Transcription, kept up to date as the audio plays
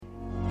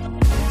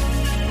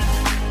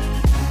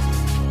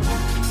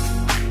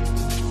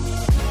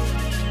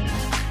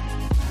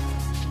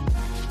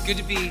good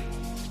to be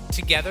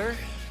together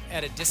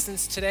at a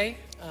distance today.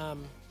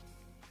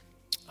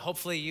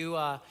 Hopefully you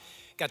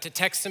got to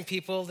text some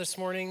people this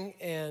morning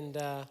and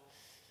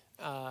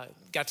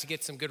got to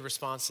get some good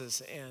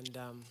responses and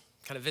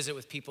kind of visit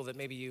with people that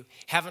maybe you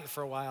haven't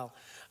for a while.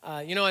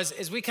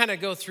 As we kind of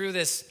go through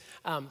this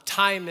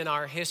time in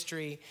our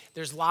history,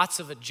 there's lots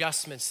of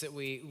adjustments that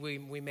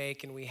we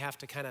make and we have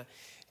to kind of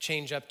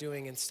change up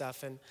doing and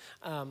stuff. And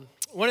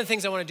one of the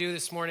things I want to do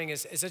this morning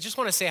is I just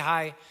want to say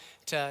hi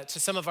to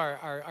some of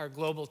our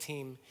global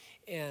team.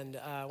 And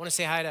I want to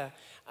say hi to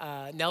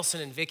Nelson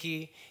and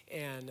Vicky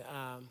and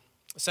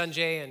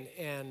Sanjay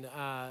and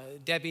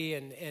Debbie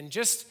and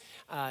just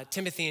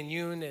Timothy and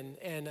Yoon.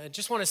 And I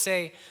just want to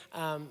say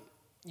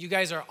you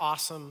guys are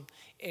awesome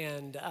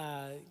and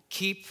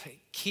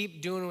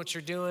keep doing what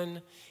you're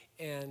doing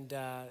and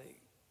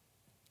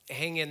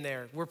hang in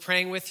there. We're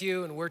praying with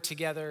you and we're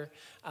together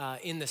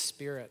in the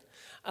Spirit.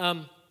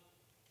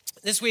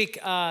 This week,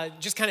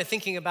 just kind of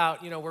thinking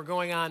about, we're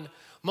going on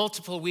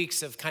multiple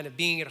weeks of kind of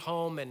being at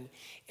home and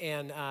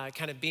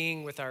kind of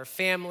being with our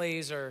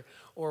families or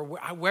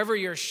wherever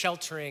you're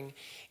sheltering.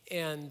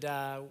 And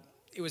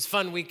it was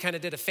fun. We kind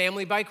of did a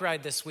family bike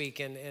ride this week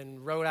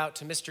and rode out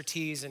to Mr.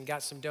 T's and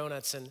got some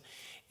donuts.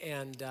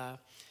 And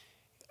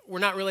we're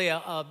not really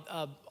a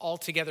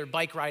all-together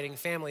bike riding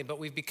family, but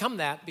we've become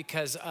that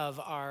because of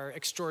our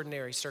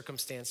extraordinary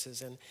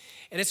circumstances. And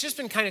it's just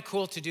been kind of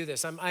cool to do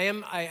this.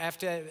 I have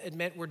to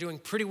admit we're doing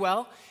pretty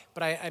well,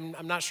 but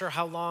I'm not sure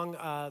how long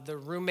the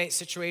roommate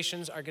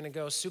situations are going to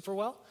go super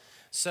well.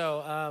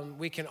 So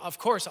we can, of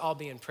course, all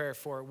be in prayer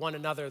for one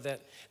another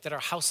that our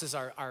houses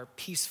are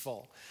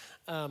peaceful.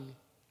 I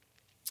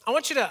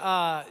want you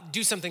to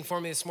do something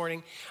for me this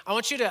morning. I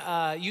want you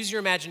to use your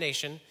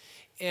imagination.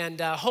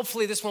 And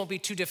hopefully this won't be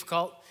too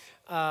difficult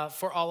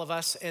for all of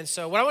us. And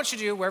so what I want you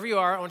to do, wherever you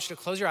are, I want you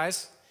to close your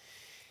eyes.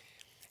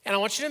 And I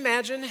want you to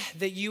imagine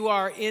that you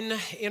are in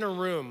a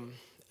room.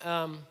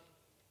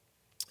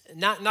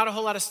 Not a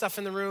whole lot of stuff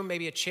in the room,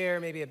 maybe a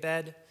chair, maybe a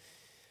bed,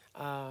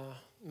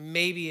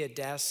 maybe a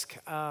desk.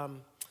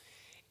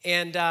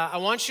 And I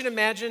want you to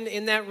imagine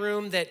in that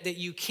room that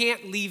you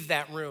can't leave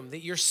that room,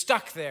 that you're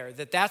stuck there,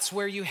 that's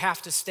where you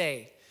have to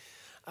stay.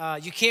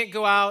 You can't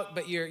go out,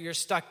 but you're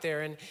stuck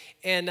there,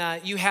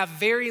 and you have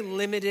very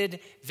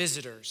limited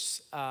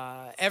visitors.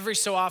 Every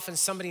so often,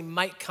 somebody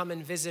might come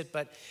and visit,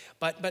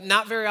 but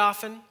not very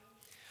often.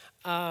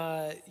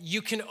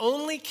 You can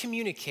only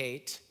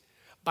communicate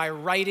by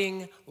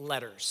writing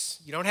letters.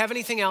 You don't have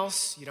anything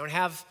else. You don't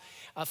have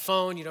a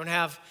phone. You're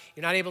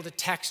not able to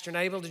text. You're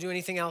not able to do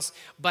anything else.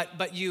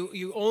 But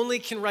you only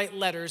can write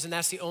letters, and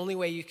that's the only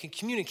way you can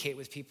communicate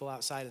with people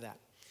outside of that.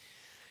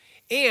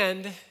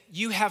 And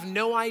you have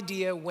no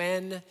idea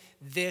when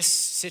this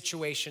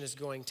situation is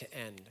going to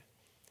end.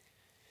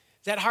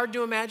 Is that hard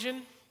to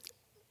imagine?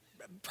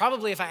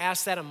 Probably if I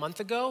asked that a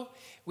month ago,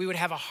 we would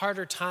have a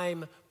harder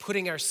time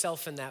putting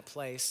ourselves in that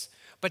place.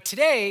 But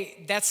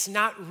today, that's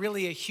not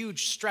really a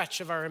huge stretch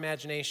of our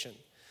imagination.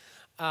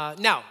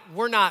 Now,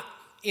 we're not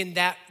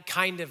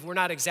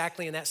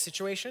exactly in that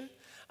situation.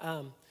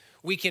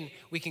 We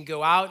can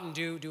go out and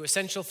do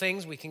essential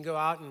things. We can go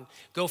out and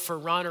go for a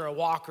run or a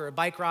walk or a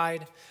bike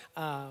ride.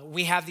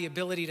 We have the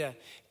ability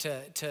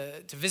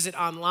to visit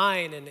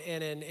online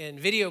and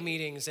video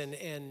meetings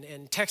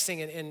and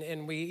texting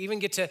and we even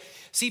get to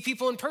see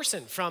people in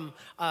person from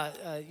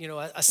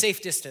a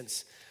safe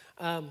distance.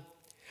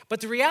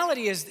 But the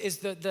reality is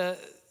the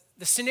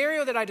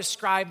scenario that I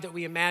described that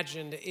we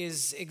imagined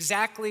is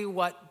exactly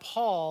what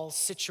Paul's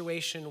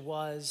situation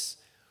was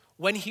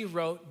when he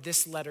wrote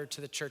this letter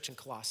to the church in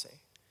Colossae.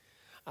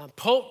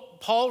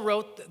 Paul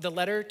wrote the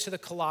letter to the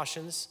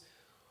Colossians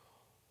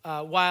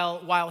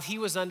while he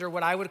was under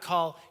what I would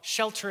call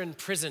shelter in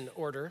prison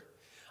order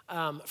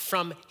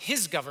from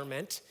his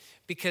government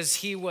because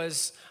he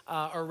was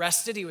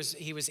arrested. He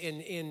was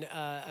in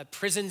a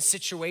prison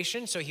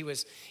situation, so he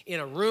was in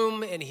a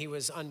room and he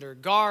was under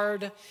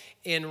guard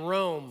in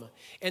Rome.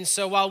 And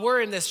so while we're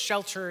in this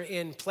shelter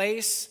in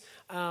place,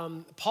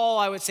 Paul,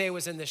 I would say,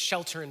 was in the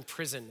shelter in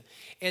prison.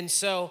 And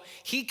so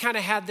he kind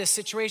of had this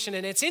situation.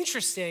 And it's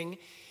interesting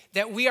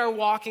that we are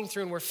walking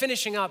through and we're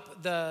finishing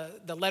up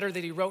the letter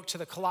that he wrote to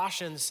the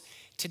Colossians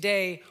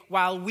today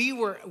while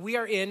we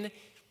are in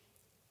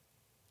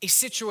a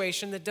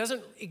situation that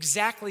doesn't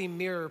exactly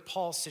mirror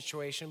Paul's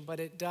situation, but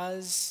it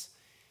does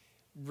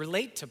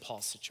relate to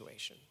Paul's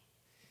situation.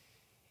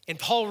 And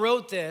Paul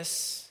wrote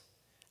this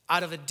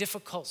out of a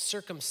difficult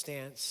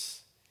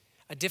circumstance,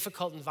 a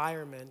difficult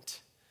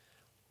environment,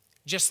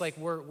 just like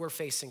we're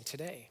facing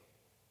today.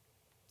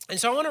 And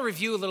so I want to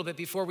review a little bit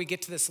before we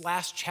get to this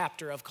last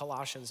chapter of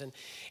Colossians.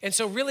 And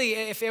so really,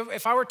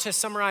 if I were to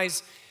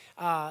summarize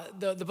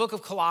the book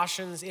of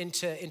Colossians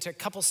into a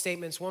couple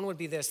statements, one would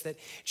be this, that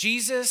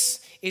Jesus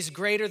is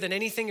greater than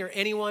anything or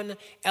anyone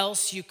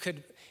else you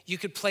could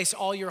place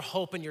all your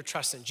hope and your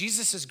trust in.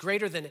 Jesus is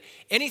greater than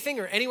anything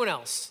or anyone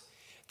else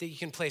that you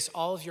can place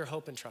all of your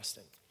hope and trust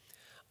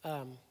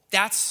in.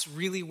 That's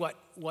really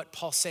what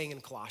Paul's saying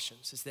in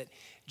Colossians, is that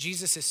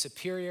Jesus is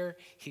superior,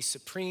 he's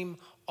supreme,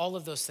 all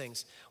of those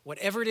things.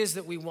 Whatever it is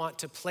that we want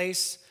to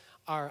place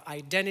our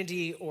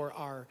identity or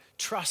our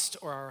trust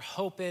or our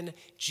hope in,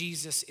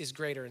 Jesus is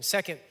greater. And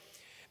second,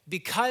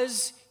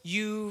 because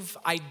you've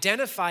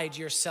identified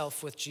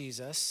yourself with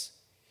Jesus,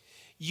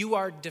 you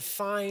are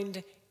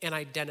defined and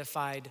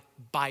identified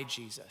by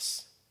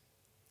Jesus.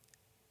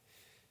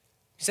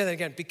 Say that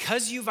again.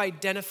 Because you've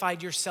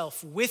identified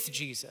yourself with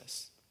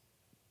Jesus,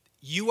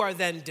 you are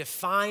then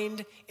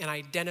defined and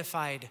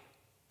identified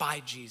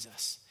by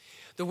Jesus.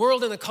 The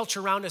world and the culture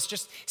around us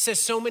just says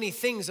so many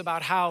things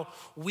about how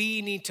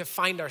we need to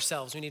find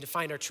ourselves. We need to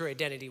find our true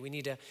identity. We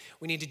need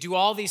to do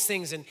all these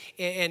things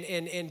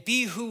and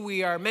be who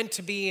we are meant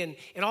to be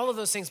and all of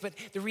those things. But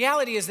the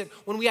reality is that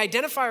when we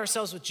identify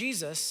ourselves with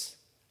Jesus,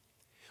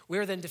 we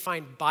are then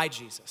defined by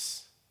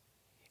Jesus.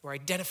 We're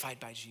identified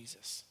by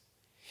Jesus.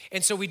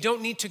 And so we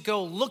don't need to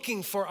go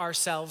looking for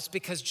ourselves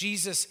because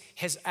Jesus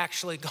has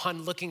actually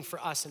gone looking for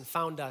us and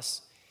found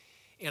us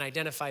and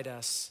identified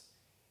us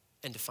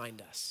and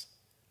defined us.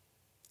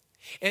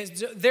 And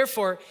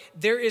therefore,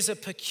 there is a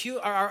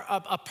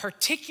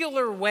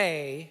particular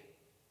way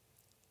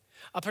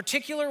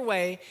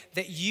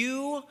that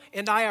you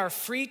and I are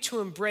free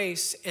to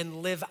embrace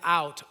and live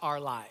out our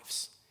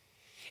lives.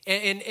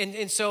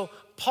 And so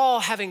Paul,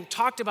 having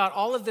talked about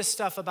all of this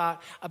stuff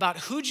about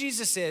who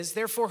Jesus is,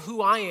 therefore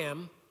who I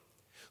am,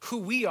 who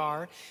we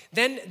are,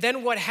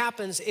 then what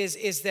happens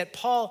is that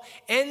Paul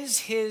ends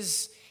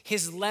his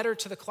letter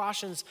to the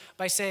Colossians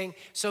by saying,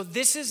 so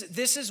this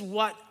is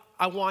what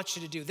I want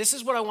you to do. This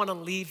is what I want to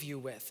leave you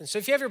with. And so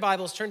if you have your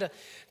Bibles, turn to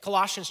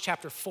Colossians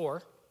chapter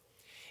 4,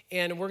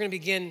 and we're going to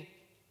begin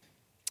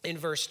in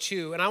verse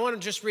 2. And I want to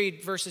just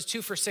read verses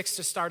 2-6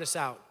 to start us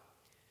out.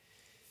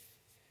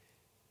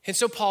 And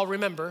so Paul,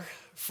 remember,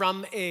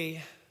 from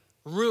a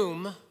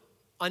room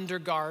under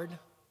guard,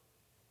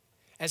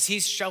 as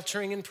he's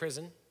sheltering in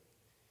prison,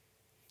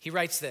 he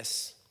writes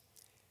this: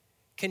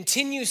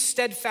 continue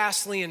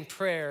steadfastly in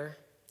prayer,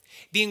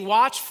 being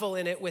watchful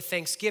in it with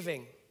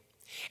thanksgiving.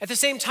 At the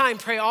same time,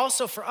 pray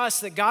also for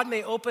us that God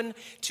may open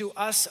to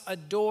us a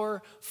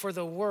door for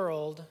the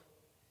world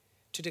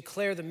to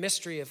declare the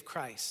mystery of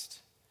Christ,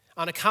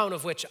 on account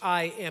of which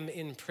I am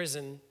in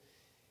prison,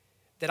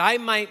 that I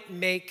might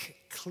make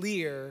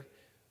clear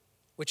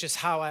which is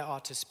how I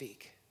ought to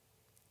speak.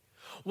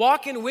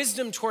 Walk in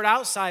wisdom toward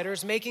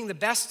outsiders, making the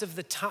best of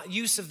the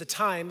use of the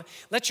time.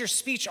 Let your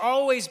speech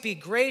always be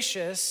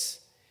gracious,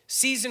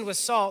 seasoned with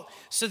salt,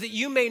 so that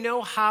you may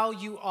know how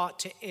you ought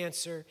to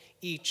answer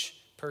each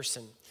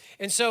person.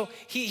 And so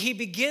he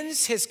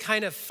begins his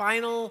kind of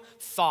final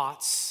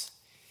thoughts.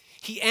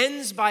 He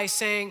ends by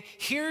saying,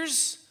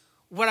 here's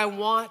what I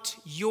want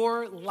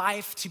your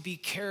life to be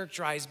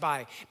characterized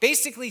by.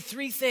 Basically,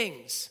 three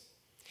things.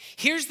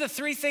 Here's the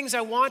three things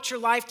I want your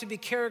life to be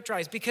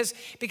characterized, because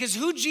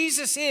who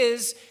Jesus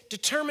is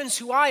determines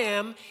who I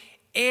am,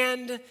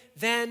 and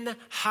then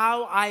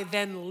how I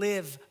then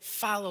live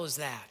follows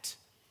that.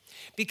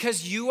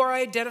 Because you are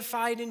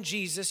identified in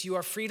Jesus, you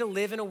are free to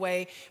live in a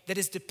way that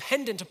is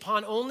dependent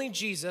upon only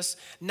Jesus,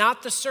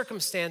 not the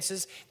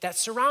circumstances that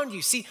surround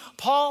you. See,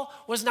 Paul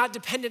was not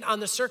dependent on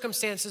the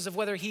circumstances of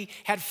whether he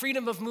had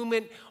freedom of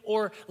movement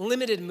or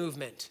limited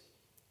movement.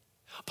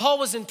 Paul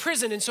was in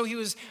prison, and so he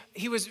was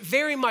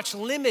very much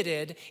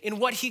limited in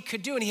what he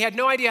could do, and he had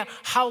no idea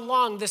how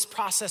long this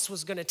process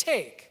was going to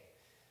take.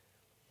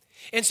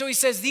 And so he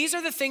says, these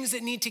are the things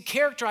that need to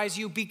characterize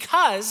you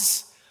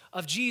because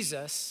of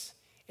Jesus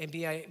and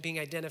being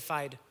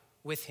identified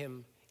with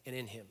him and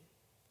in him.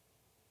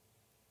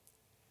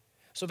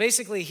 So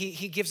basically,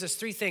 he gives us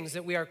three things: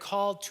 that we are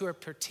called to a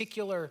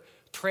particular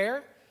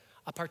prayer,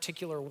 a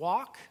particular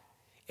walk,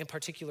 and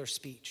particular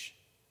speech.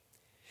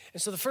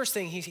 And so the first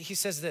thing, he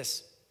says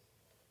this.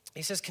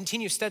 He says,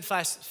 continue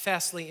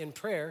steadfastly in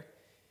prayer.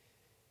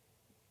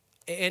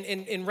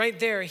 And right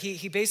there,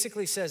 he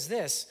basically says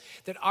this,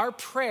 that our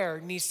prayer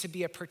needs to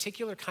be a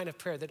particular kind of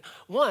prayer. That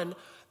one,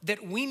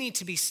 that we need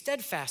to be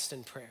steadfast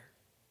in prayer.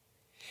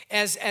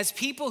 As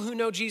people who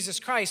know Jesus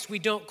Christ, we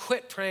don't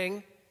quit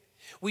praying.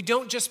 We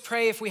don't just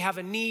pray if we have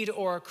a need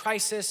or a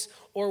crisis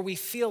or we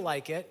feel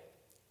like it.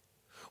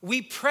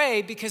 We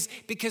pray because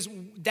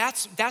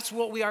that's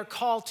what we are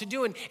called to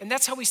do, and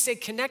that's how we stay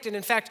connected.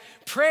 In fact,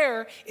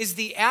 prayer is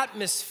the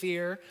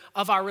atmosphere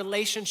of our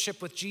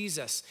relationship with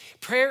Jesus.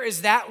 Prayer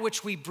is that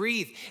which we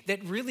breathe,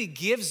 that really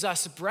gives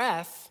us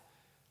breath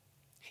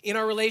in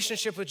our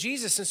relationship with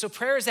Jesus. And so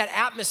prayer is that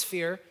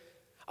atmosphere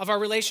of our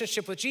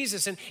relationship with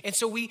Jesus. And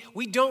so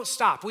we don't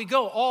stop. We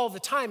go all the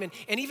time.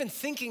 And even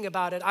thinking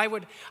about it, I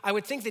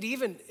would think that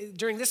even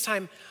during this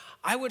time,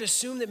 I would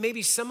assume that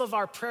maybe some of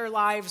our prayer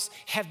lives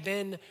have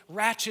been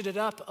ratcheted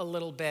up a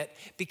little bit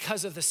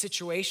because of the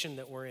situation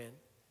that we're in.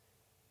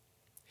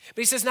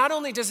 But he says not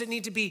only does it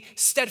need to be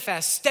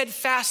steadfast,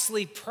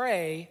 steadfastly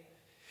pray,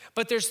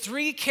 But there's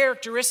three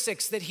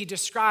characteristics that he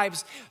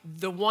describes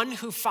the one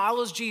who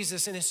follows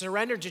Jesus and is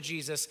surrendered to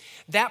Jesus,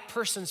 that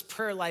person's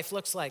prayer life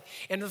looks like.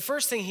 And the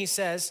first thing he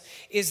says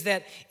is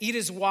that it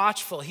is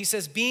watchful. He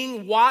says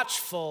being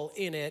watchful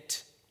in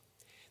it.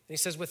 And he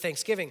says with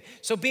thanksgiving.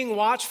 So being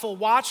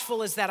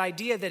watchful is that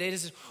idea that it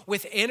is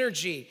with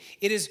energy.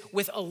 It is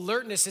with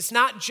alertness. It's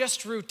not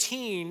just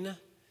routine,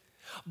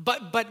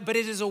 but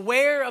it is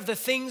aware of the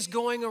things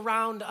going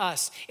around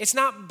us. It's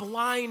not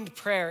blind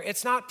prayer.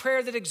 It's not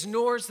prayer that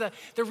ignores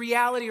the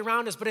reality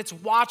around us, but it's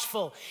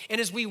watchful. And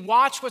as we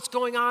watch what's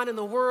going on in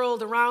the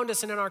world around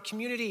us and in our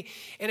community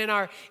and in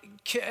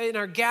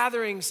our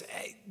gatherings,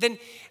 then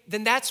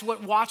that's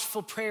what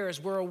watchful prayer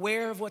is. We're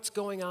aware of what's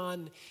going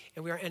on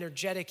and we are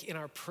energetic in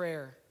our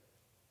prayer.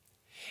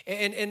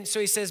 And so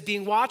he says,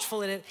 being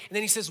watchful in it, and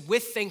then he says,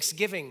 with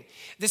thanksgiving.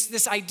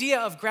 This idea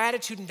of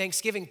gratitude and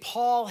thanksgiving,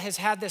 Paul has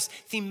had this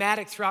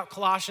thematic throughout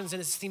Colossians, and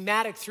it's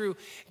thematic through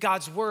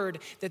God's word,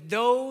 that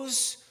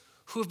those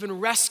who have been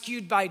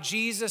rescued by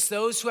Jesus,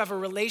 those who have a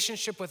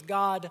relationship with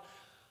God,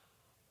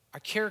 are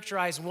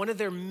characterized, one of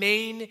their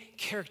main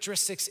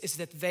characteristics is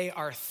that they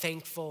are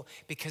thankful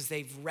because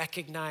they've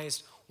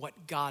recognized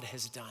what God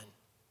has done.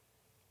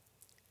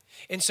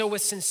 And so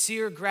with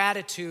sincere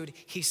gratitude,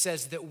 he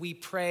says that we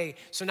pray.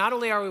 So not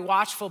only are we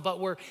watchful, but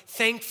we're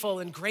thankful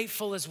and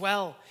grateful as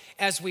well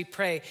as we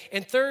pray.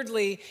 And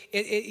thirdly,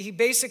 he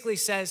basically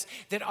says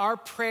that our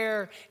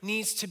prayer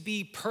needs to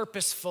be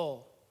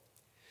purposeful.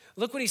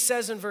 Look what he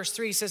says in verse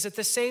 3. He says, at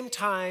the same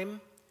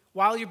time,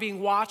 while you're being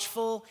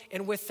watchful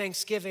and with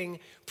thanksgiving,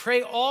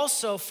 pray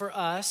also for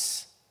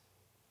us.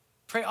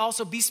 Pray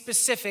also, be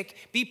specific,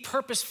 be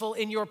purposeful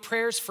in your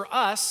prayers for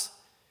us.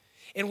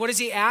 And what does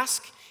he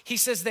ask? He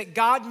says that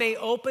God may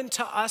open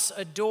to us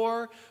a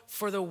door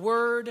for the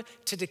word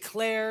to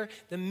declare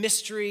the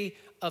mystery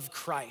of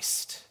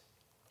Christ.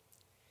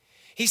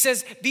 He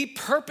says, be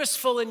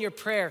purposeful in your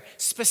prayer,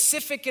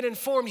 specific and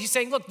informed. He's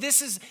saying, look,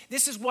 this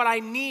is what I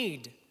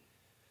need.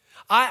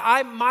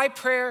 My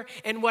prayer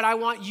and what I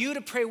want you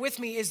to pray with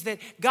me is that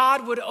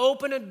God would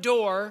open a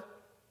door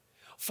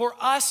for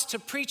us to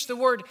preach the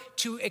word,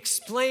 to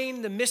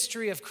explain the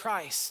mystery of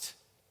Christ.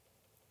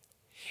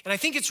 And I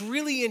think it's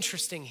really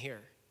interesting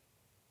here.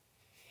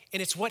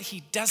 And it's what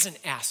he doesn't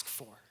ask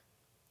for.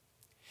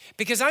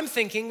 Because I'm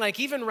thinking, like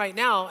even right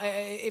now,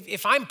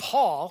 if I'm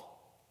Paul,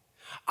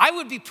 I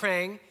would be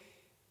praying,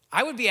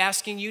 I would be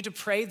asking you to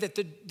pray that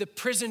the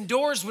prison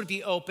doors would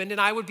be opened and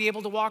I would be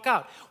able to walk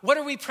out. What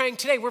are we praying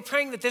today? We're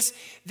praying that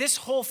this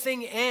whole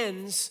thing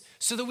ends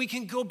so that we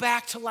can go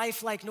back to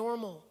life like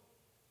normal.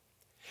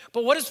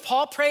 But what does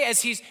Paul pray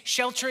as he's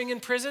sheltering in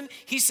prison?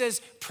 He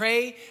says,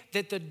 pray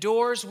that the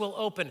doors will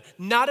open,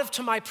 not of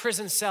to my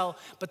prison cell,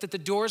 but that the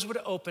doors would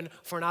open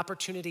for an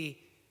opportunity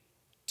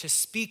to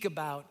speak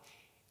about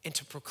and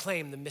to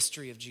proclaim the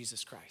mystery of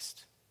Jesus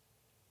Christ.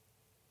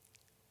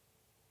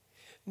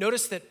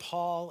 Notice that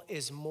Paul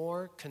is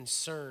more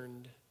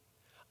concerned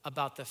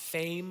about the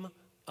fame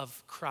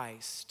of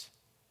Christ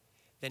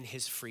than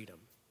his freedom.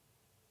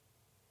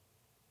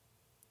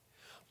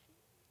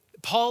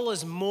 Paul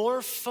is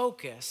more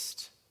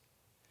focused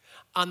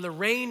on the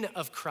reign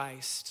of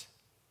Christ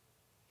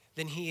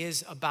than he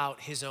is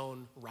about his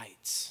own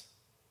rights.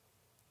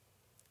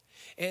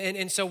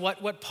 And so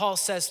what Paul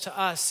says to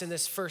us in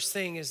this first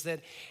thing is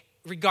that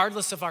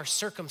regardless of our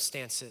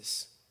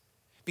circumstances,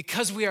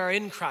 because we are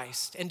in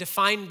Christ and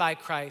defined by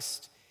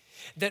Christ,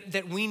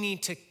 that we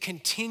need to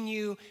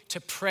continue to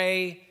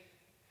pray.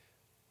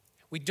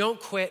 We don't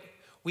quit.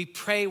 We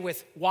pray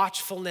with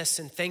watchfulness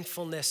and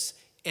thankfulness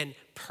and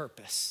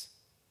purpose.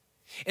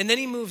 And then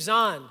he moves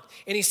on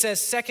and he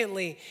says,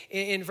 secondly,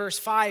 in verse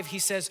 5, he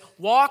says,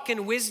 walk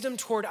in wisdom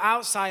toward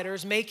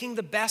outsiders, making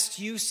the best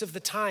use of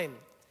the time.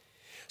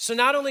 So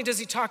not only does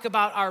he talk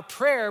about our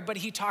prayer, but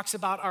he talks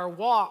about our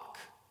walk,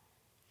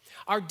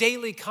 our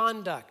daily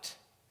conduct.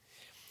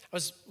 I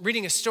was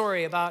reading a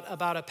story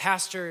about a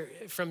pastor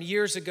from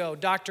years ago,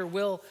 Dr.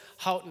 Will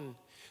Houghton,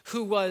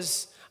 who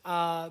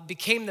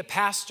became the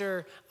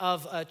pastor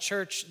of a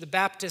church, the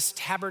Baptist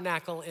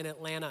Tabernacle in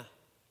Atlanta.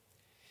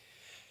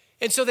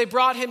 And so they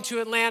brought him to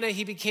Atlanta.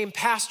 He became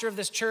pastor of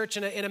this church,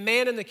 and a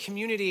man in the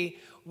community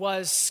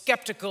was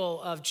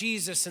skeptical of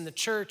Jesus and the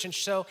church. And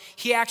so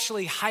he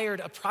actually hired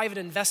a private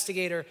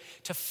investigator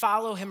to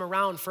follow him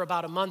around for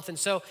about a month. And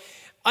so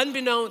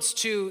unbeknownst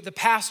to the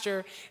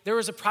pastor, there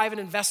was a private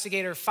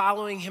investigator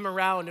following him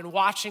around and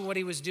watching what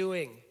he was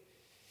doing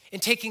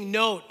and taking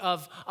note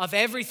of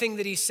everything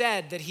that he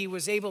said that he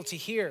was able to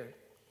hear.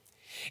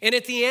 And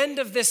at the end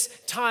of this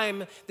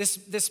time,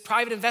 this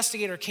private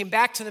investigator came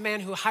back to the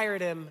man who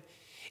hired him,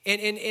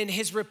 and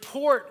his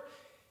report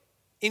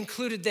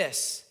included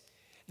this,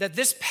 that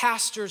this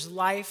pastor's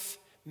life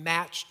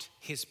matched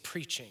his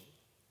preaching.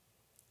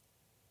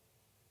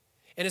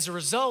 And as a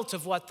result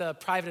of what the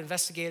private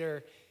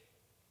investigator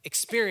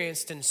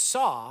experienced and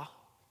saw,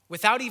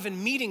 without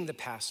even meeting the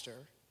pastor,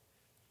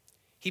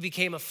 he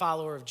became a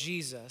follower of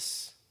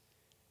Jesus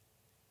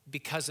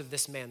because of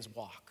this man's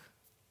walk,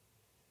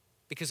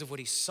 because of what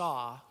he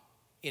saw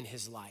in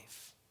his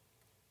life.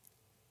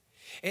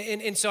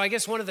 And so I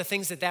guess one of the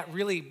things that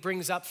really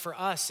brings up for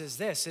us is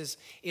this,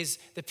 is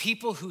the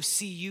people who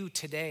see you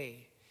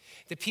today,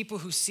 the people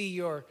who see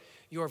your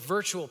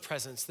virtual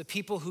presence, the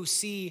people who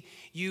see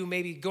you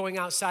maybe going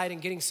outside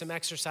and getting some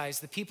exercise,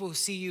 the people who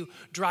see you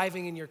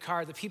driving in your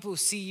car, the people who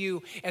see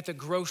you at the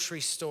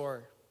grocery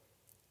store.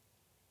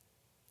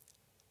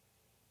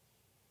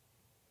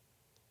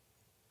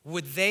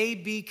 Would they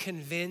be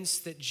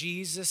convinced that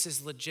Jesus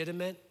is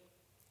legitimate?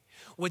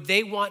 Would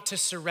they want to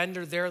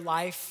surrender their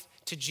life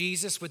to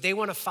Jesus? Would they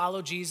want to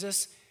follow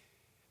Jesus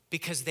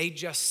because they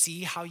just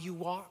see how you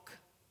walk?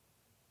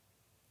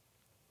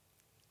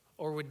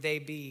 Or would they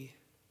be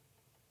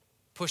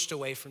pushed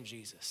away from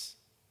Jesus?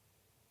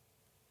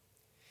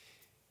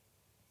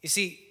 You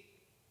see,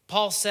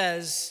 Paul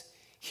says,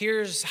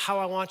 here's how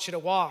I want you to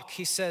walk.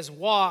 He says,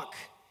 walk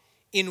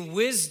in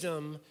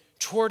wisdom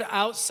toward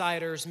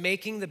outsiders,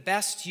 making the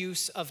best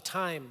use of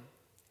time.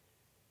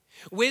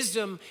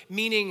 Wisdom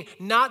meaning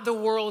not the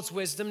world's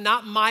wisdom,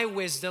 not my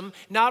wisdom,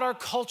 not our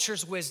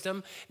culture's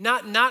wisdom,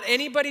 not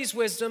anybody's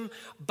wisdom,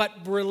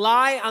 but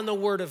rely on the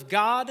Word of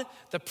God,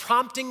 the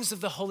promptings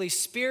of the Holy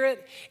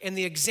Spirit, and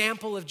the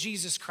example of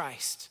Jesus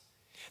Christ.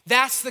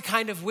 That's the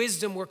kind of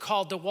wisdom we're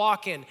called to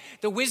walk in.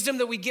 The wisdom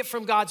that we get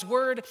from God's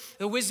Word,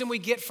 the wisdom we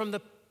get from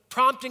the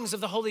promptings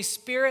of the Holy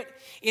Spirit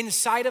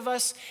inside of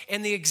us,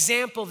 and the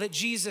example that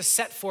Jesus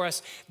set for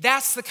us.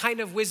 That's the kind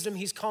of wisdom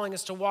he's calling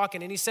us to walk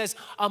in. And he says,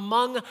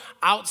 among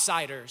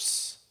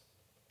outsiders,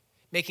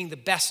 making the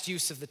best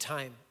use of the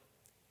time.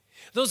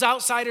 Those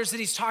outsiders that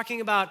he's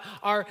talking about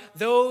are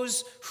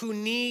those who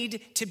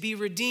need to be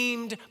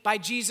redeemed by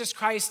Jesus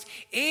Christ,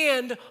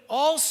 and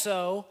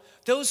also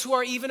those who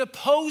are even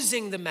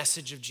opposing the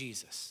message of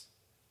Jesus.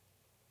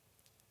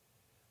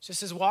 So it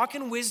says, walk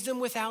in wisdom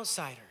with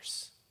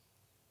outsiders.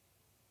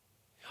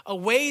 A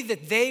way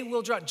that they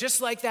will draw, just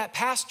like that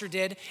pastor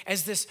did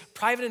as this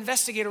private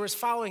investigator was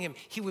following him.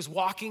 He was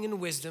walking in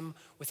wisdom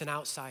with an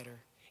outsider,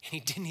 and he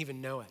didn't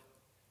even know it.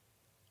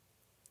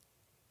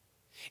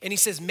 And he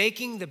says,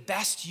 making the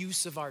best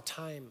use of our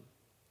time.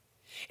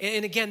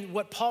 And again,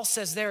 what Paul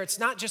says there, it's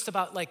not just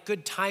about like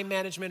good time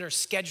management or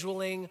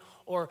scheduling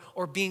or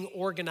being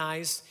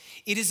organized.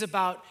 It is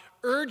about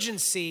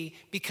urgency,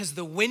 because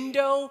the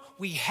window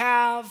we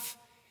have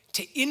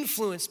to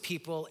influence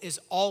people is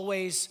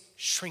always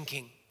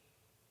shrinking.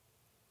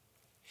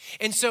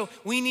 And so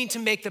we need to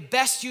make the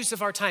best use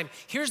of our time.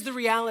 Here's the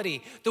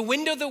reality. The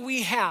window that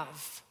we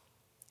have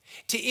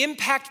to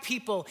impact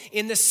people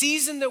in the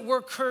season that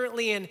we're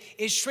currently in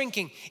is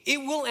shrinking. It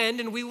will end,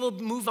 and we will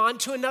move on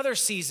to another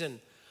season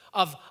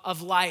of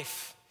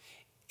life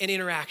and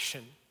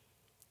interaction.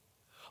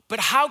 But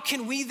how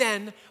can we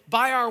then,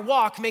 by our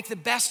walk, make the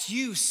best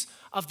use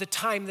of the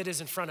time that is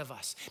in front of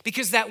us?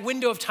 Because that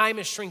window of time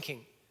is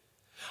shrinking.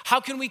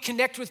 How can we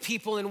connect with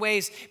people in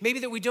ways maybe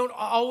that we don't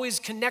always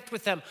connect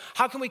with them?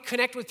 How can we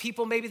connect with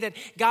people maybe that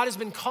God has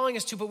been calling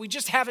us to, but we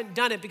just haven't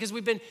done it because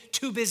we've been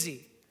too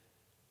busy?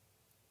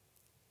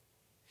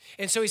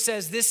 And so he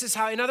says, this is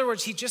how, in other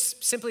words, he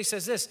just simply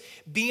says this: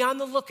 be on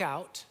the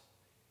lookout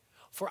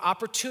for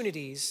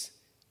opportunities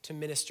to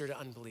minister to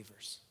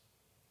unbelievers.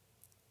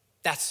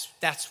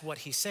 That's what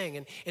he's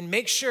saying. And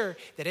make sure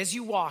that as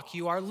you walk,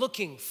 you are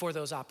looking for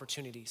those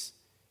opportunities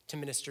to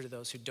minister to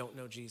those who don't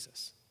know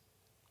Jesus.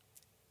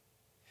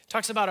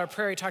 Talks about our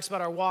prayer, he talks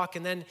about our walk,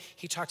 and then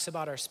he talks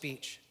about our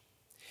speech.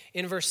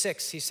 In verse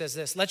 6, he says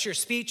this: let your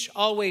speech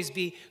always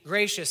be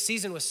gracious,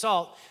 seasoned with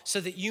salt, so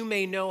that you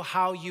may know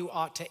how you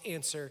ought to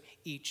answer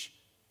each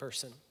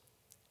person.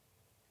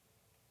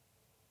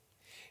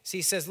 See,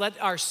 he says, let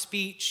our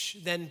speech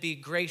then be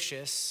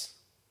gracious.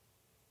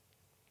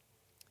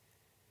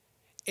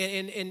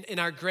 And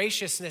our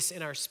graciousness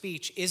in our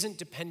speech isn't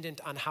dependent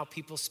on how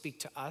people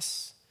speak to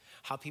us,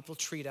 how people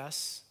treat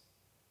us,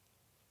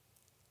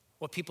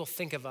 what people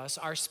think of us.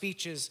 Our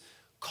speech is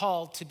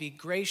called to be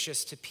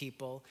gracious to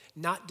people,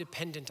 not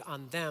dependent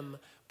on them,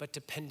 but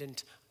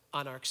dependent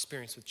on our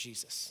experience with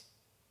Jesus.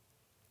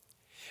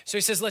 So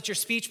he says, let your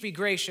speech be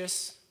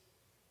gracious.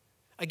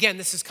 Again,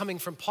 this is coming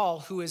from Paul,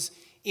 who is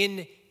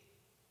in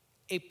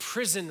a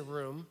prison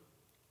room.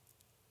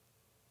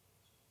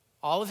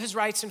 All of his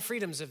rights and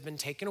freedoms have been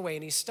taken away,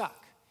 and he's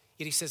stuck.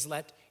 Yet he says,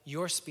 let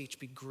your speech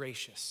be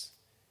gracious.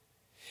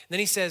 And then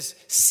he says,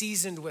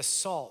 seasoned with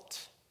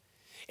salt.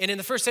 And in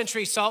the first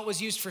century, salt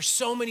was used for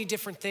so many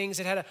different things.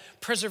 It had a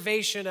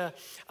preservation,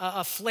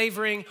 a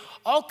flavoring,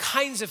 all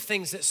kinds of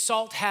things that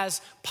salt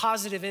has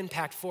positive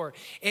impact for.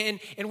 And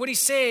what he's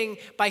saying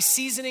by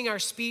seasoning our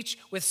speech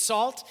with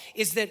salt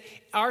is that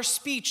our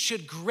speech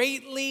should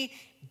greatly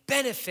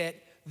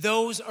benefit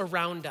those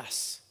around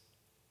us.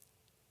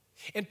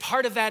 And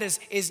part of that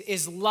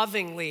is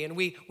lovingly. And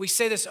we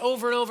say this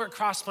over and over at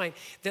Crosspoint,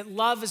 that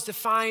love is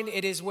defined.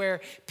 It is where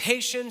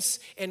patience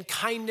and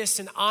kindness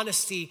and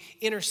honesty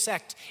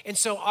intersect. And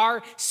so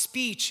our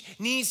speech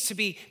needs to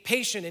be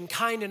patient and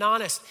kind and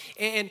honest.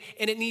 And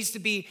it needs to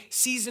be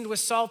seasoned with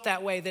salt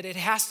that way, that it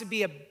has to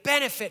be a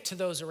benefit to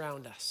those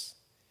around us.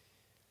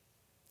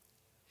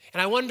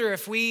 And I wonder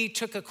if we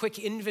took a quick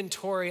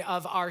inventory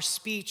of our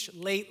speech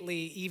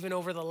lately, even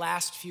over the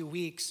last few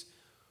weeks,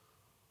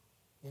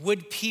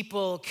 would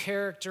people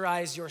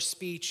characterize your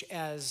speech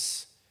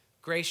as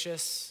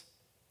gracious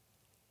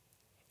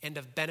and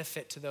of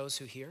benefit to those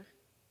who hear?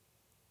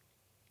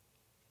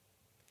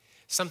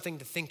 Something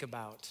to think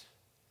about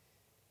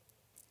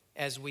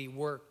as we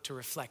work to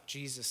reflect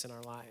Jesus in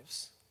our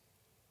lives.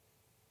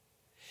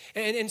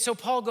 And so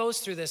Paul goes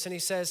through this and he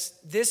says,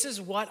 this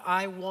is what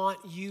I want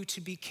you to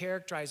be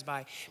characterized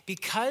by.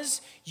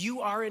 Because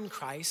you are in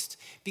Christ,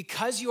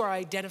 because you are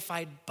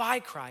identified by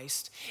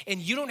Christ,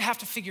 and you don't have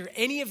to figure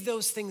any of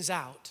those things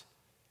out,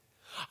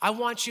 I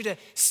want you to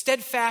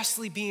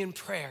steadfastly be in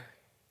prayer,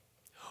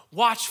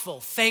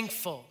 watchful,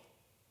 thankful,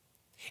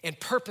 and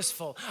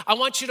purposeful. I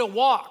want you to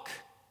walk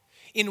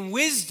in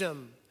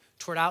wisdom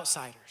toward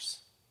outsiders,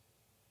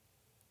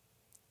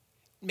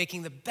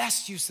 making the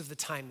best use of the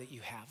time that you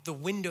have, the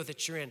window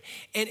that you're in.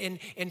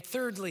 And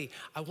thirdly,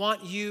 I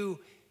want you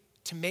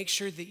to make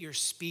sure that your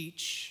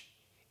speech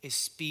is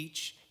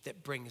speech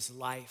that brings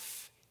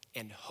life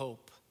and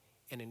hope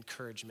and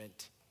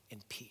encouragement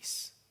and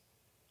peace.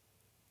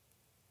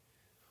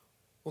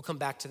 We'll come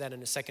back to that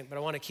in a second, but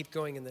I want to keep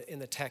going in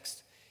the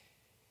text.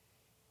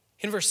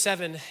 In verse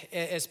 7,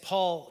 as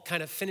Paul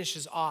kind of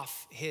finishes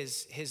off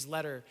his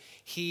letter,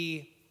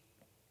 he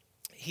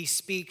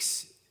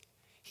speaks.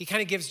 He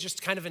kind of gives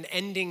just kind of an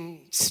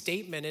ending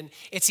statement, and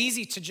it's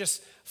easy to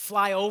just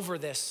fly over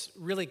this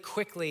really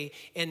quickly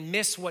and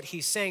miss what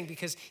he's saying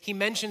because he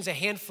mentions a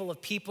handful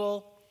of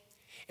people,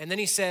 and then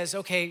he says,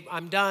 okay,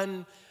 I'm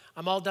done.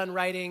 I'm all done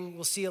writing.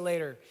 We'll see you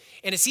later.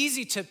 And it's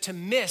easy to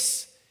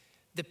miss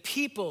the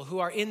people who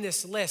are in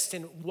this list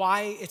and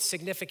why it's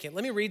significant.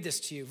 Let me read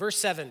this to you. Verse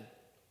 7,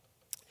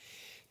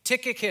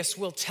 Tychicus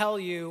will tell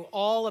you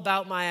all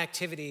about my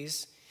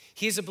activities.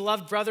 He is a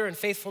beloved brother and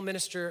faithful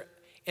minister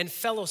and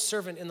fellow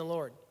servant in the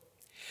Lord.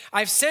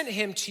 I've sent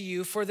him to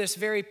you for this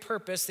very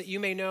purpose, that you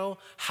may know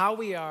how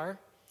we are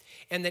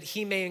and that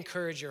he may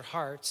encourage your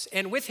hearts.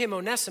 And with him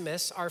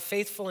Onesimus, our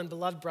faithful and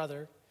beloved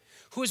brother,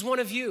 who is one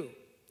of you.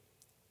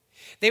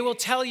 They will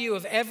tell you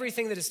of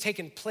everything that has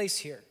taken place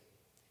here.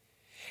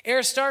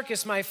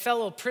 Aristarchus, my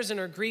fellow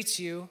prisoner, greets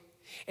you,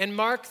 and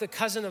Mark, the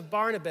cousin of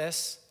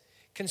Barnabas,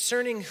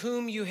 concerning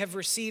whom you have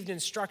received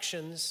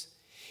instructions.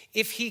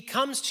 If he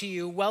comes to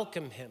you,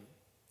 welcome him.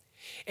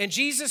 And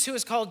Jesus, who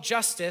is called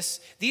Justus,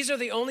 these are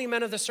the only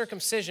men of the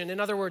circumcision, in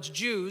other words,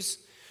 Jews,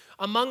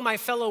 among my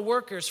fellow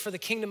workers for the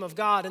kingdom of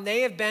God, and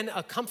they have been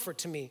a comfort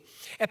to me.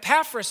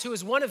 Epaphras, who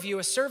is one of you,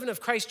 a servant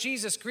of Christ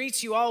Jesus,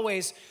 greets you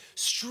always,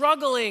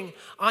 struggling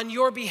on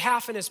your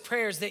behalf in his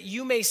prayers, that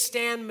you may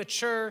stand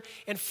mature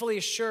and fully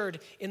assured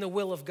in the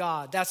will of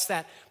God. That's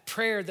that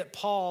prayer that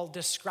Paul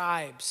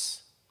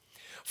describes.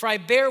 For I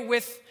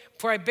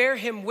bear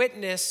him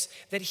witness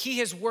that he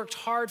has worked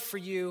hard for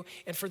you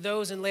and for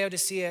those in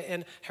Laodicea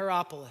and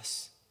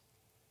Hierapolis.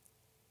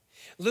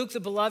 Luke, the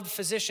beloved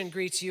physician,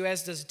 greets you,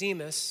 as does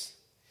Demas.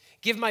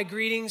 Give my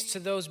greetings to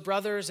those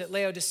brothers at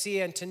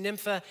Laodicea and to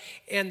Nympha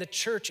and the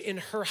church in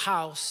her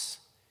house.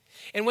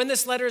 And when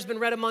this letter has been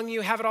read among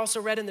you, have it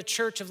also read in the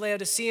church of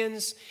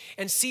Laodiceans,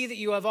 and see that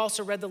you have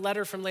also read the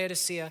letter from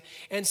Laodicea,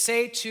 and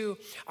say to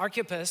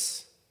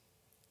Archippus,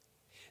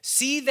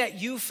 see that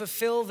you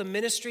fulfill the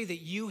ministry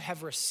that you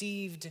have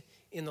received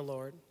in the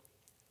Lord.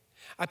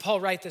 I, Paul,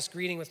 write this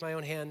greeting with my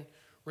own hand.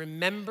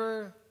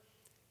 Remember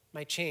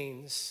my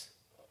chains.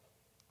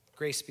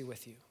 Grace be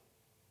with you.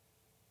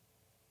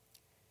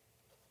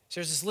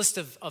 So there's this list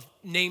of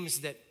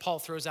names that Paul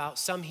throws out.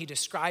 Some he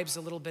describes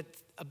a little bit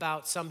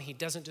about, some he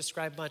doesn't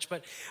describe much.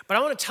 But I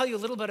want to tell you a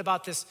little bit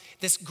about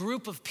this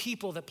group of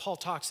people that Paul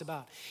talks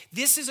about.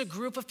 This is a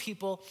group of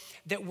people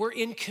that were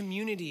in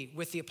community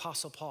with the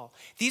Apostle Paul.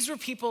 These were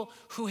people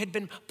who had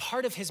been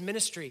part of his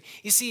ministry.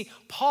 You see,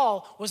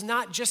 Paul was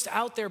not just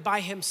out there by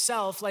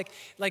himself, like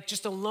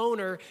just a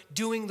loner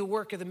doing the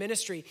work of the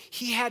ministry.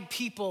 He had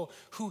people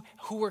who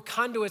were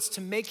conduits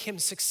to make him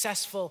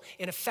successful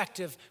and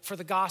effective for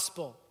the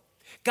gospel.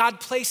 God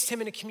placed him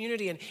in a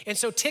community. And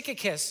so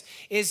Tychicus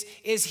he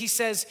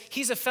says,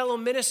 he's a fellow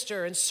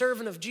minister and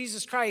servant of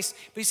Jesus Christ,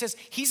 but he says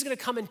he's going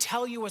to come and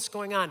tell you what's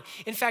going on.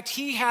 In fact,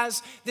 he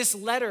has this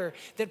letter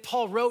that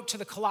Paul wrote to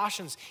the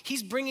Colossians.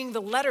 He's bringing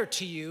the letter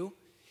to you,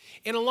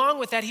 and along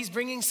with that, he's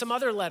bringing some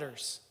other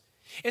letters.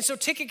 And so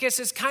Tychicus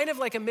is kind of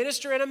like a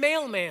minister and a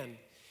mailman.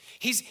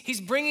 He's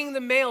bringing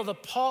the mail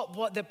that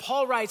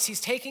Paul writes.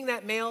 He's taking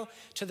that mail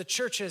to the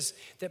churches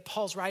that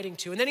Paul's writing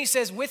to. And then he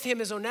says, with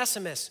him is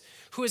Onesimus,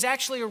 who is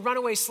actually a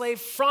runaway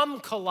slave from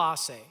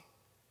Colossae.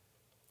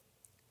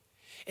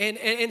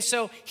 And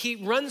so he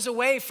runs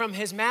away from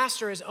his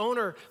master, his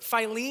owner,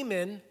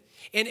 Philemon,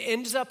 and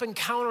ends up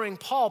encountering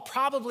Paul,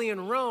 probably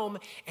in Rome.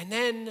 And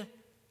then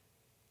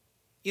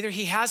either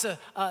he has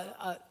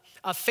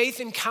a faith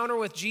encounter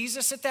with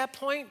Jesus at that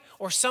point,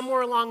 or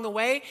somewhere along the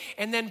way,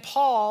 and then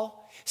Paul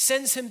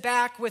sends him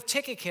back with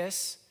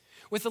Tychicus,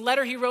 with the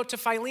letter he wrote to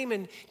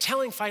Philemon,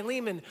 telling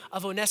Philemon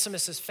of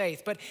Onesimus'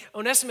 faith. But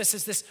Onesimus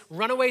is this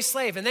runaway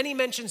slave. And then he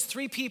mentions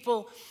three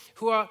Jews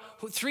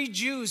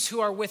who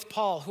are with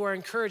Paul, who are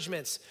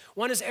encouragements.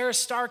 One is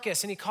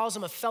Aristarchus, and he calls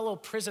him a fellow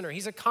prisoner.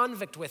 He's a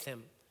convict with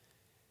him.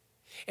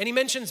 And he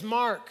mentions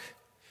Mark,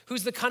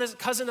 who's the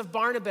cousin of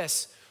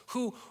Barnabas,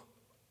 who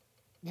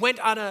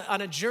went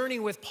on a journey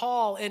with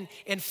Paul and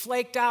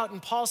flaked out.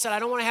 And Paul said, I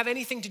don't want to have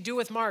anything to do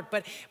with Mark.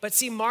 But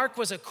see, Mark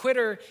was a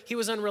quitter. He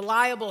was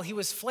unreliable. He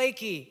was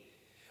flaky.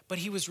 But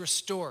he was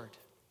restored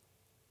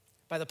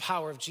by the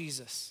power of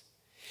Jesus.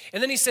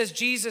 And then he says,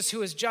 Jesus,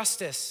 who is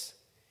Justus.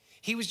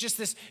 He was just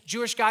this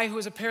Jewish guy who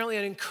was apparently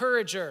an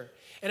encourager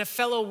and a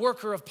fellow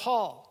worker of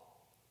Paul.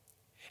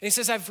 And he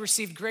says, I've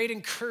received great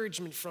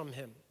encouragement from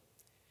him.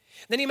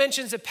 Then he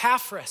mentions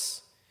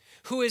Epaphras,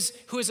 who is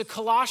a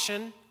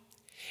Colossian.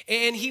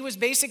 And he was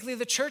basically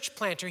the church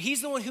planter.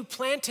 He's the one who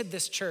planted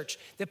this church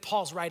that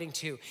Paul's writing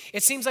to.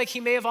 It seems like he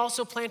may have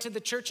also planted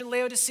the church in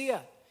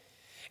Laodicea.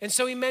 And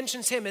so he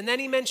mentions him. And then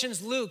he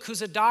mentions Luke,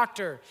 who's a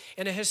doctor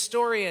and a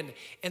historian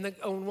and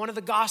one of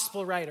the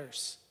gospel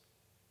writers.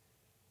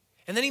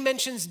 And then he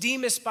mentions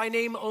Demas by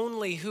name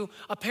only, who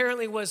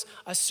apparently was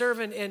a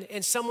servant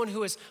and someone who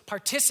was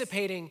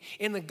participating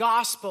in the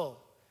gospel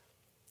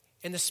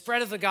and the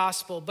spread of the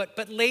gospel.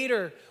 But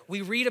later,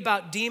 we read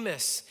about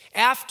Demas.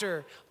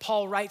 After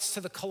Paul writes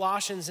to the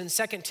Colossians in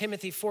 2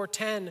 Timothy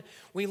 4:10,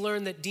 we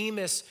learn that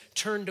Demas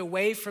turned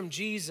away from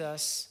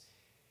Jesus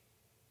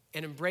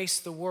and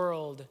embraced the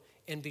world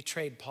and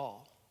betrayed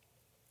Paul.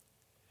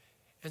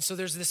 And so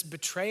there's this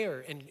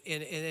betrayer and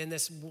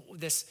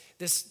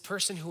this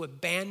person who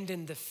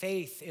abandoned the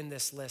faith in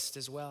this list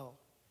as well.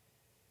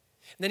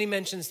 And then he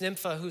mentions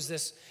Nympha, who's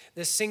this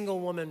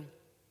single woman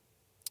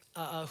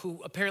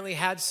who apparently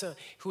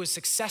who was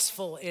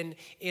successful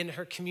in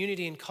her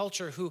community and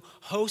culture, who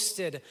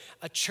hosted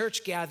a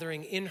church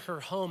gathering in her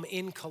home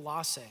in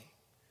Colossae.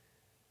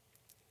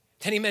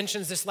 Then he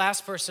mentions this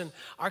last person,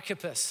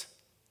 Archippus.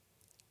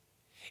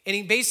 And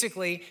he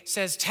basically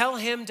says, tell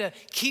him to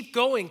keep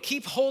going,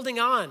 keep holding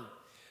on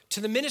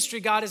to the ministry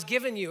God has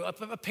given you.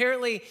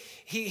 Apparently,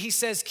 he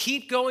says,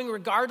 keep going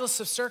regardless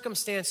of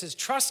circumstances.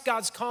 Trust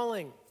God's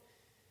calling.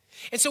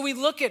 And so we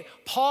look at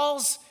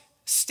Paul's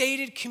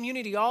stated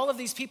community, all of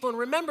these people. And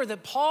remember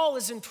that Paul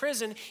is in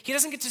prison. He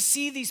doesn't get to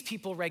see these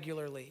people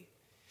regularly.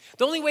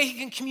 The only way he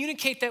can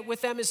communicate that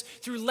with them is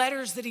through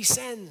letters that he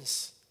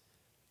sends.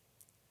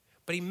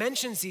 But he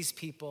mentions these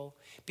people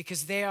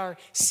because they are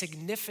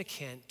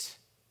significant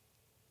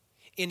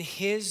in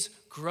his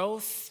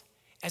growth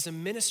as a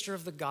minister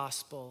of the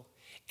gospel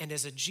and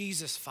as a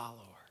Jesus follower.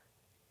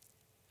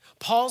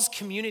 Paul's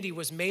community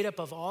was made up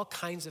of all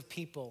kinds of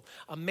people: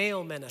 a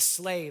mailman, a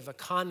slave, a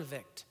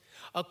convict,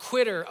 a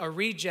quitter, a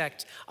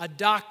reject, a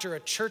doctor, a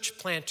church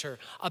planter,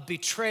 a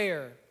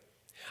betrayer,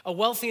 a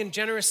wealthy and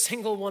generous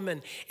single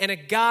woman, and a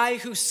guy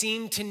who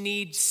seemed to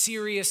need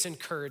serious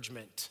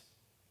encouragement.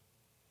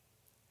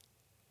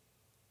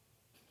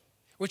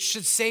 Which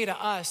should say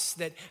to us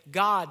that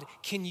God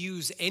can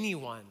use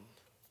anyone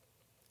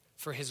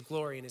for his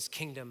glory and his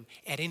kingdom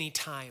at any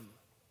time.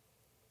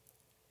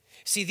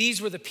 See,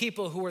 these were the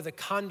people who were the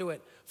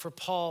conduit for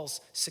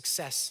Paul's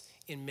success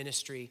in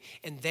ministry,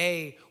 and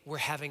they were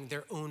having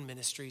their own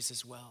ministries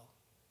as well.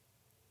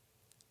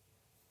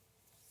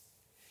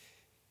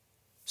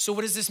 So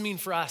what does this mean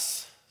for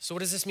us? So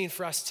what does this mean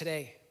for us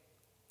today?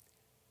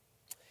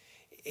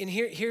 And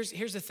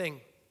here's the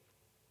thing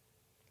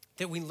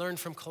that we learned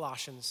from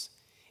Colossians.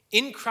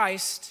 In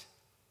Christ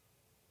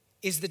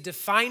is the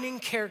defining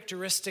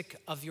characteristic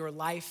of your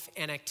life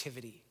and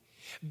activity.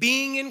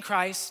 Being in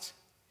Christ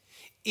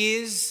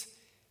is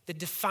the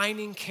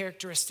defining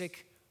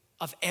characteristic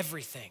of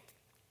everything.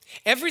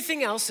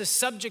 Everything else is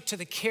subject to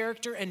the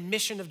character and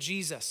mission of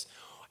Jesus.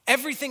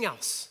 Everything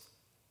else,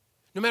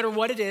 no matter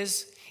what it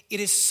is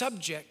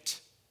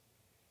subject,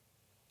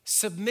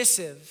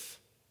 submissive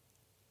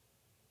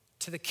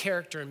to the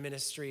character and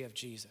ministry of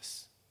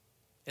Jesus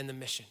and the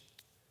mission.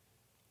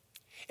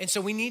 And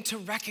so we need to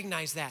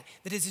recognize that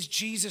it is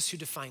Jesus who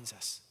defines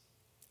us.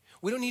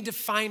 We don't need to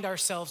find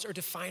ourselves or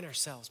define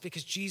ourselves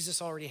because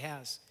Jesus already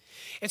has.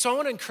 And so I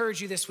want to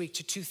encourage you this week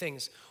to two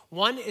things.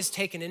 One is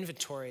take an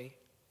inventory,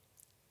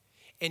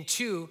 and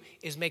two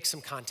is make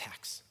some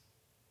contacts.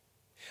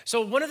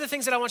 So one of the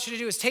things that I want you to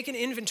do is take an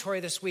inventory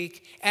this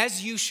week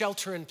as you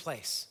shelter in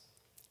place.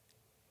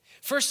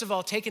 First of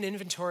all, take an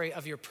inventory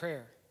of your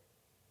prayer.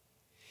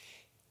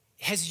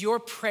 Has your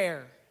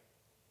prayer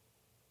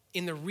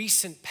in the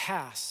recent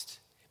past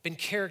been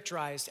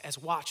characterized as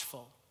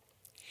watchful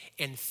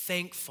and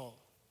thankful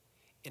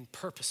and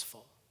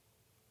purposeful?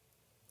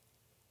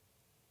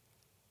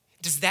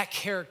 Does that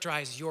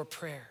characterize your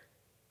prayer?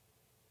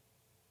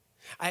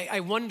 I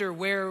wonder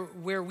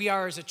where we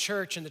are as a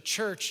church and the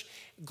church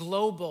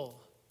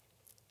global.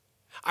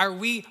 Are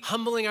we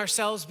humbling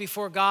ourselves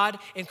before God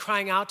and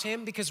crying out to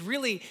him? Because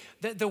really,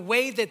 the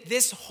way that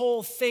this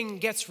whole thing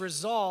gets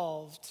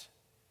resolved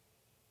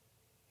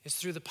is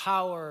through the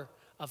power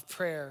of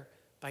prayer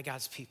by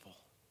God's people.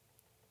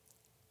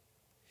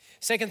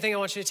 Second thing I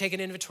want you to take an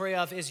inventory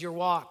of is your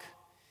walk.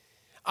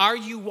 Are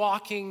you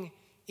walking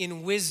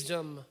in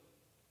wisdom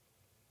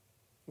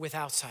with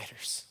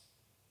outsiders?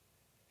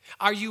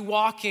 Are you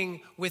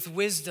walking with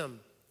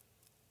wisdom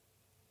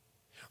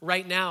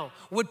right now?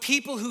 Would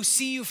people who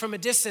see you from a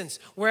distance,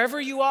 wherever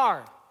you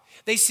are,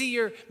 they see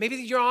maybe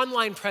your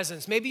online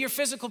presence, maybe your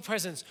physical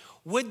presence,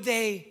 would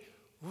they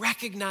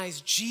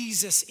recognize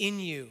Jesus in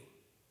you?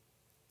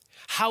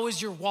 How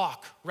is your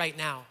walk right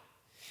now?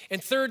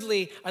 And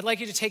thirdly, I'd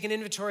like you to take an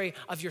inventory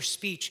of your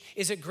speech.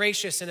 Is it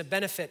gracious and a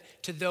benefit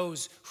to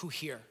those who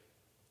hear?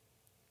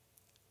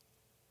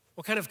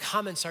 What kind of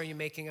comments are you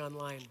making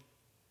online?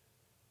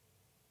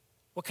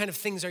 What kind of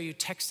things are you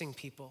texting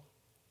people?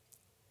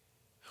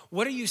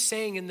 What are you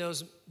saying in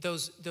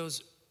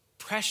those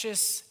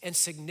precious and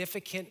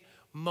significant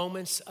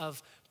moments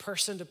of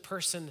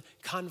person-to-person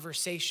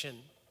conversation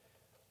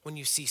when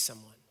you see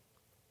someone?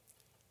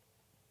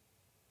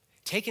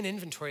 Take an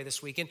inventory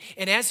this weekend,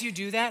 and as you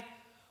do that,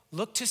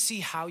 look to see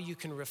how you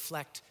can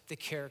reflect the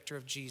character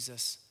of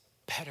Jesus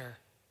better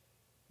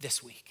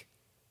this week.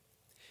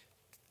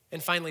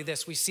 And finally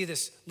we see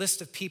this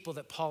list of people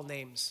that Paul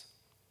names.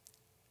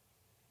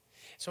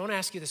 So I want to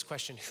ask you this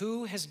question.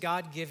 Who has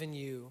God given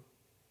you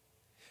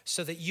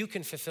so that you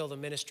can fulfill the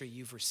ministry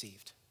you've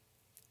received?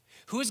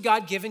 Who has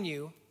God given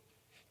you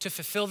to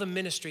fulfill the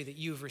ministry that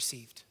you've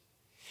received?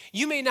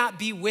 You may not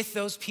be with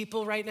those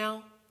people right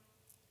now,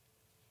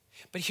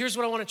 but here's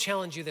what I want to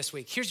challenge you this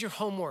week. Here's your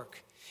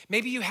homework.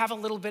 Maybe you have a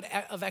little bit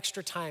of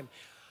extra time.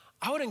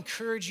 I would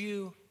encourage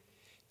you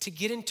to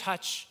get in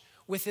touch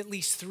with at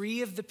least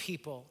 3 of the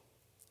people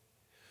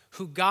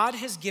who God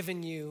has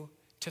given you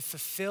to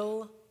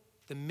fulfill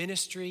the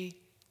ministry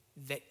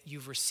that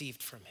you've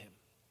received from him.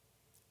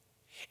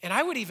 And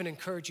I would even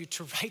encourage you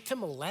to write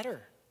them a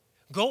letter.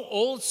 Go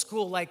old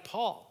school like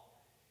Paul.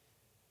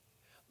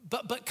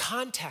 But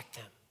contact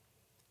them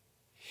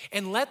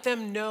and let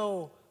them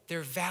know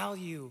their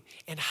value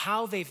and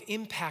how they've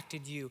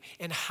impacted you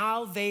and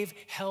how they've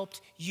helped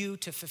you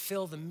to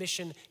fulfill the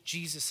mission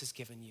Jesus has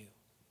given you.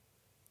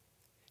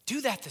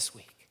 Do that this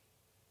week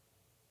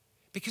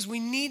because we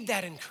need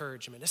that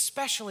encouragement,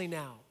 especially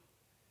now.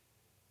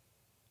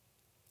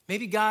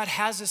 Maybe God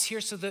has us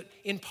here so that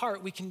in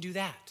part we can do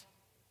that.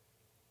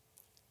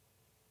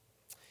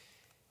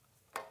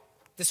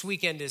 This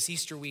weekend is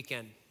Easter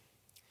weekend.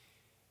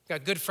 We've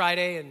got Good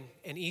Friday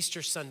and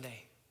Easter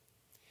Sunday.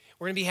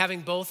 We're going to be having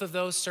both of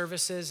those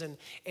services,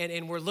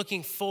 and we're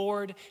looking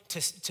forward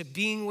to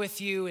being with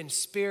you in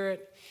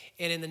spirit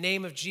and in the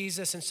name of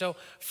Jesus. And so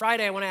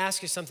Friday, I want to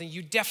ask you something.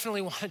 You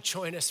definitely want to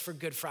join us for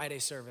Good Friday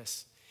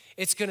service.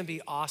 It's going to be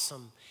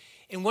awesome.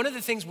 And one of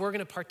the things we're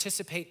going to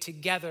participate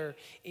together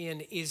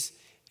in is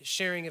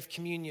sharing of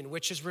communion,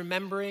 which is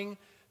remembering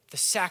the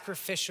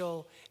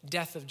sacrificial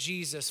death of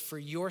Jesus for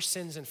your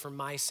sins and for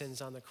my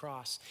sins on the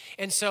cross.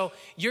 And so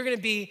you're going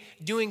to be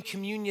doing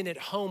communion at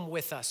home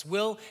with us.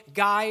 We'll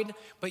guide,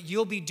 but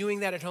you'll be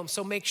doing that at home.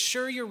 So make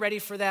sure you're ready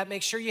for that.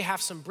 Make sure you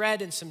have some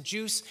bread and some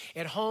juice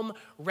at home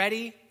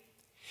ready.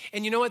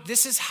 And you know what?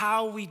 This is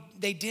how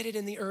they did it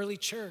in the early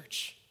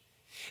church.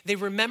 They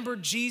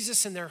remembered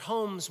Jesus in their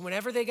homes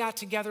whenever they got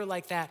together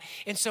like that.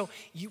 And so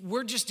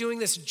we're just doing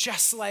this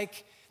just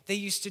like they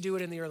used to do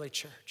it in the early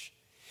church.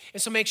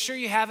 And so make sure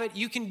you have it.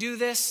 You can do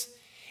this,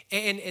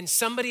 and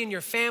somebody in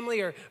your family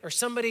or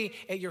somebody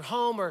at your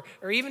home or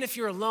even if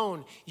you're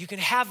alone, you can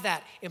have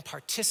that and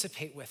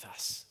participate with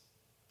us.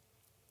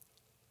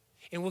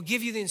 And we'll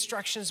give you the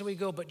instructions as we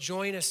go, but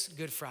join us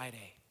Good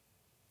Friday.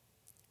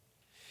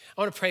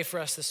 I want to pray for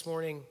us this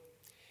morning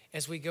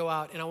as we go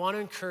out, and I want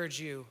to encourage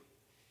you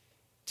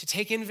to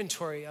take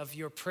inventory of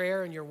your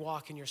prayer and your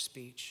walk and your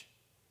speech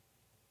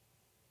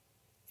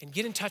and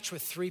get in touch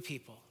with 3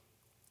 people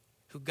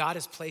who God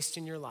has placed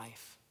in your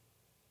life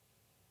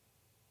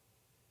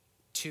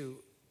to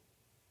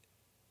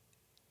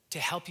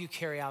help you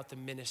carry out the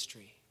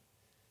ministry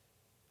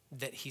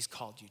that he's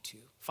called you to.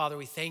 Father,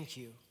 we thank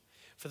you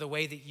for the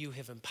way that you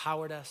have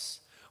empowered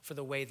us, for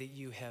the way that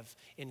you have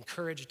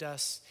encouraged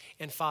us.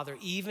 And Father,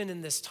 even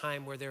in this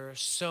time where there are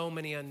so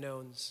many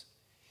unknowns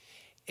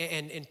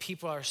and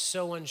people are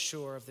so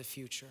unsure of the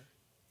future,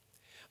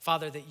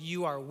 Father, that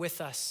you are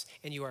with us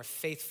and you are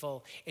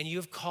faithful and you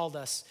have called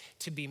us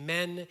to be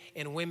men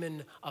and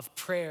women of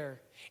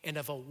prayer and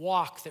of a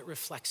walk that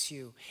reflects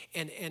you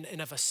and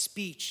of a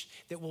speech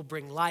that will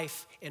bring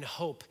life and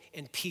hope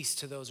and peace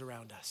to those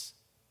around us.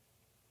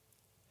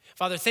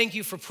 Father, thank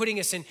you for putting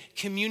us in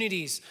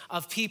communities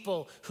of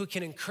people who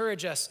can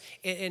encourage us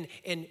and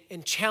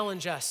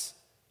challenge us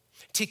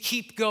to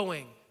keep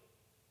going.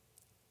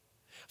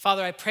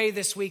 Father, I pray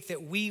this week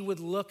that we would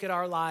look at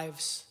our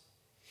lives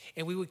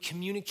and we would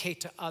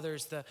communicate to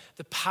others the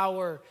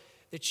power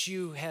that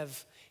you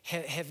have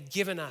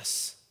given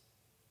us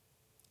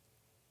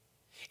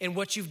and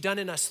what you've done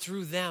in us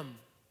through them.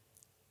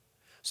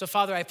 So,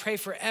 Father, I pray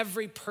for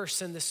every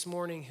person this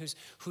morning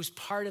who's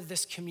part of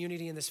this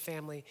community and this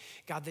family,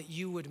 God, that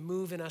you would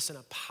move in us in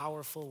a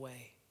powerful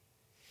way.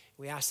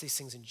 We ask these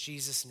things in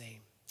Jesus'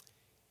 name.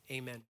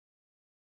 Amen.